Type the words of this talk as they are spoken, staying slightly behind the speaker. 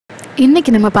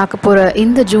இன்றைக்கி நம்ம பார்க்க போகிற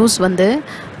இந்த ஜூஸ் வந்து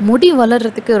முடி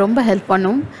வளர்கிறதுக்கு ரொம்ப ஹெல்ப்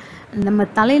பண்ணும். நம்ம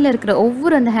தலையில் இருக்கிற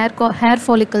ஒவ்வொரு அந்த ஹேர்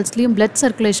ஃபாலிக்கல்ஸ்லேயும் பிளட்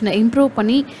சர்க்குலேஷனை இம்ப்ரூவ்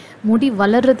பண்ணி முடி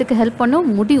வளர்கிறதுக்கு ஹெல்ப் பண்ணும்.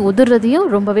 முடி உதிர்றதையும்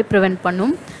ரொம்பவே ப்ரிவெண்ட்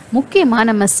பண்ணும். முக்கியமாக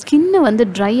நம்ம ஸ்கின்னை வந்து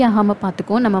ட்ரை ஆகாமல்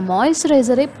பார்த்துக்கும். நம்ம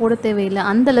மாய்ஸ்சரைசரே போட தேவையில்லை,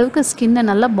 அந்தளவுக்கு ஸ்கின்னை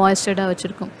நல்லா மாய்ஸ்சர்டாக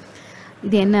வச்சுருக்கும்.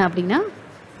 இது என்ன அப்படின்னா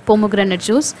பொமோகிரானட்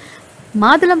ஜூஸ்.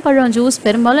 மாதுளம்பழம் ஜூஸ்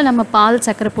பெரும்பாலும் நம்ம பால்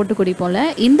சர்க்கரை போட்டு குடிப்போம்ல,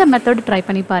 இந்த மெத்தட் ட்ரை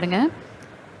பண்ணி பாருங்கள்.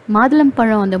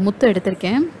 மாதுளம்பழம் அந்த முத்து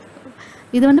எடுத்திருக்கேன்.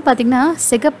 இது வந்து பார்த்திங்கன்னா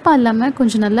சிகப்பாக இல்லாமல்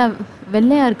கொஞ்சம் நல்லா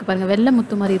வெள்ளையாக இருக்குது பாருங்கள், வெள்ளை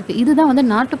முத்து மாதிரி இருக்குது. இதுதான் வந்து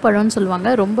நாட்டுப்பழம்னு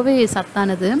சொல்லுவாங்க, ரொம்பவே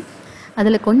சத்தானது.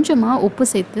 அதில் கொஞ்சமாக உப்பு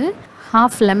சேர்த்து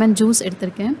ஹாஃப் லெமன் ஜூஸ்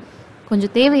எடுத்திருக்கேன்.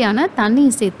 கொஞ்சம் தேவையான தண்ணி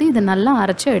சேர்த்து இதை நல்லா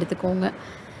அரைச்சி எடுத்துக்கோங்க.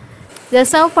 இதை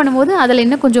சர்வ் பண்ணும்போது அதில்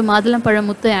இன்னும் கொஞ்சம் மாதுளம்பழம்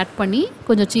முத்து ஆட் பண்ணி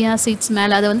கொஞ்சம் சியா சீட்ஸ்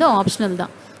மேலே, அது வந்து ஆப்ஷனல்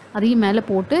தான், அதையும் மேலே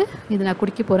போட்டு இதை நான்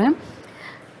குடிக்க போகிறேன்.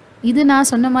 இது நான்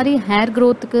சொன்ன மாதிரி ஹேர்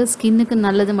க்ரோத்துக்கு ஸ்கின்னுக்கு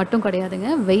நல்லது மட்டும் கிடையாதுங்க,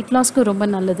 வெயிட் லாஸ்க்கு ரொம்ப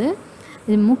நல்லது.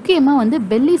 இது முக்கியமாக வந்து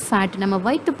பெல்லி ஃபேட், நம்ம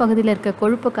வயிற்று பகுதியில் இருக்க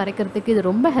கொழுப்பை கரைக்கிறதுக்கு இது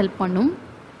ரொம்ப ஹெல்ப் பண்ணும்.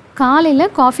 காலையில்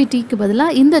காஃபி டீக்கு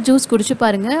பதிலாக இந்த ஜூஸ் குடிச்சு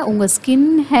பாருங்கள். உங்கள் ஸ்கின்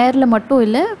ஹேரில் மட்டும்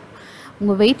இல்லை,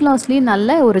 உங்கள் வெயிட் லாஸ்லேயும்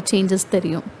நல்ல ஒரு சேஞ்சஸ்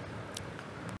தெரியும்.